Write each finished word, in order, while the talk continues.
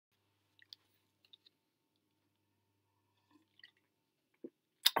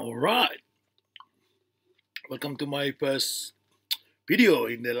All right, welcome to my first video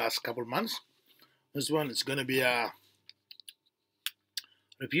in the last couple months. This one is gonna be a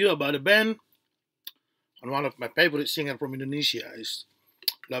review about a band and one of my favorite singer from Indonesia. I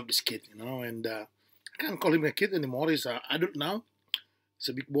love this kid, and I can't call him a kid anymore. He's an adult now. He's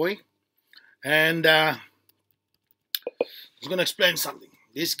a big boy, and I was gonna explain something.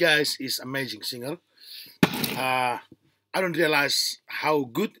 This guy is amazing singer. I don't realize how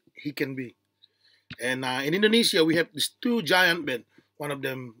good he can be. And in Indonesia, we have these two giant band. One of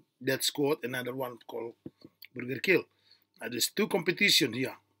them Deadsquad, another one called Burger Kill. There's two competition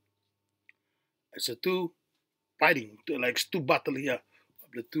here. It's a two fighting, two battle here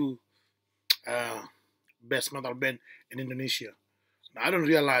of the two best metal band in Indonesia. Now, I don't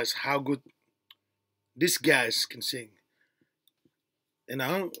realize how good these guys can sing.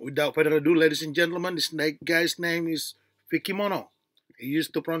 Without further ado, ladies and gentlemen, this guy's name is Vicky. He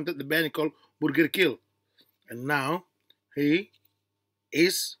used to front the band called Burger Kill, and now he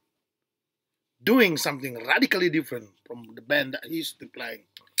is doing something radically different from the band that he used to play.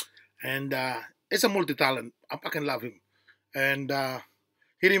 And it's a multi-talent. I fucking love him. And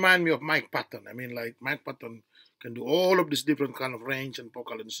he reminds me of Mike Patton. I mean, like Mike Patton can do all of this different kind of range and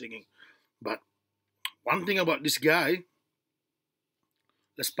vocal and singing. But one thing about this guy,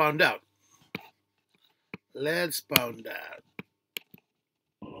 let's find out. Let's find out.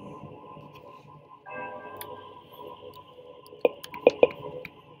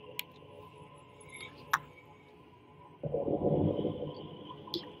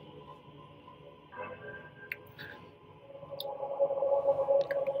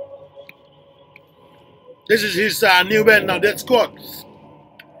 This is his new band now, Deadsquad.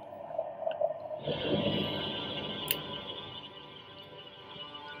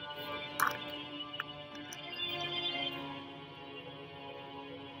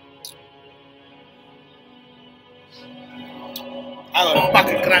 I gotta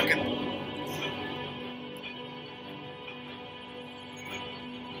fucking crank it.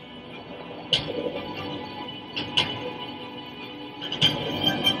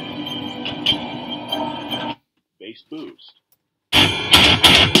 Bass boost.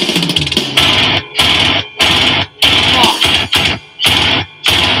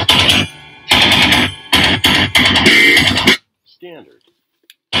 Standard.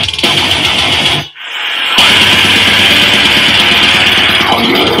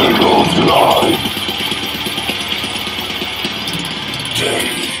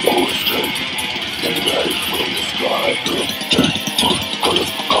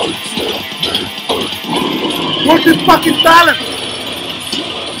 What's this fucking talent?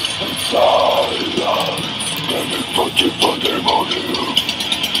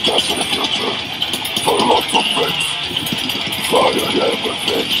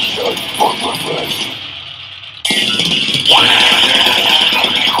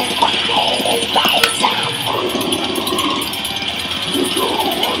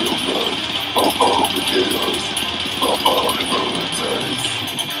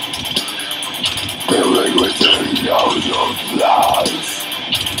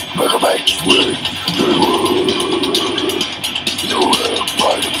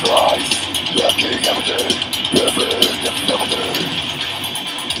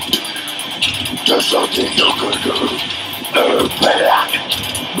 There's something you could do. Back.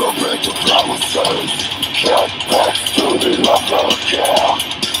 No break the promises. Get back to the aftercare.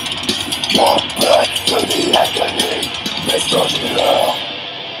 Get back to the agony. Make nothing there.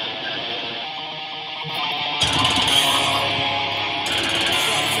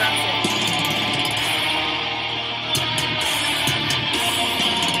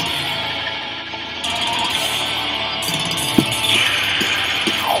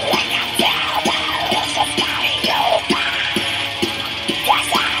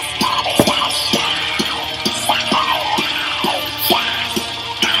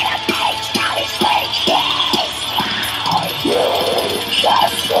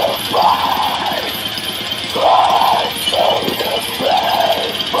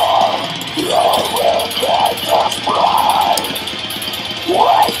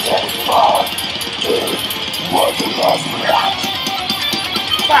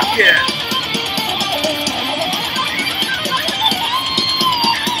 Fuck yeah!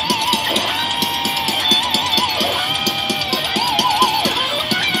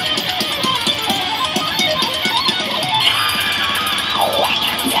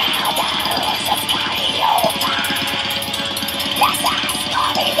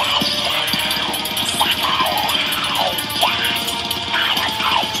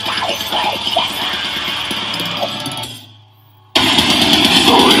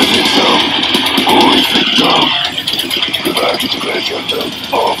 Oh,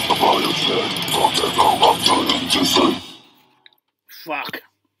 Fuck.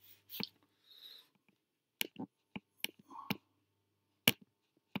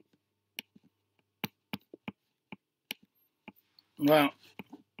 Well,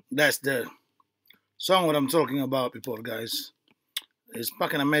 that's the song what I'm talking about before, guys. It's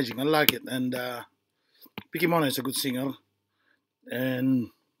fucking amazing. I like it. And Vicky is a good singer. And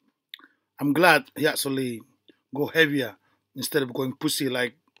I'm glad he actually go heavier instead of going pussy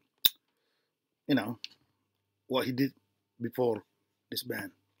like, you know, what he did before this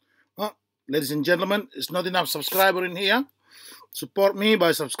band. Well, ladies and gentlemen, it's not enough subscriber in here. Support me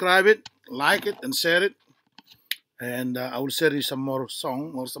by subscribing, like it, and share it. And I will share you some more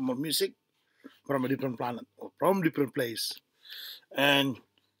song or some more music from a different planet or from different place. And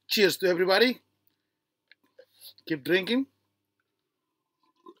cheers to everybody. Keep drinking.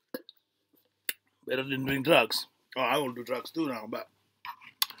 Better than doing drugs. Oh, I will do drugs too now, but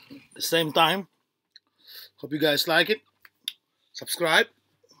at the same time, hope you guys like it. Subscribe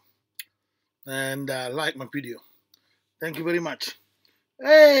and like my video. Thank you very much.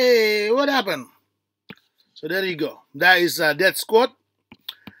 Hey, what happened? So there you go. That is Deadsquad.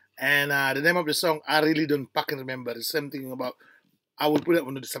 And the name of the song, I really don't fucking remember. It's something about, I will put it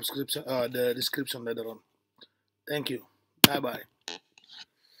on the description later on. Thank you. Bye-bye.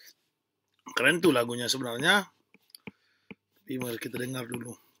 Keren tuh lagunya sebenarnya. Tapi mari kita dengar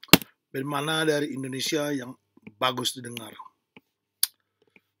dulu. Band mana dari Indonesia yang bagus didengar.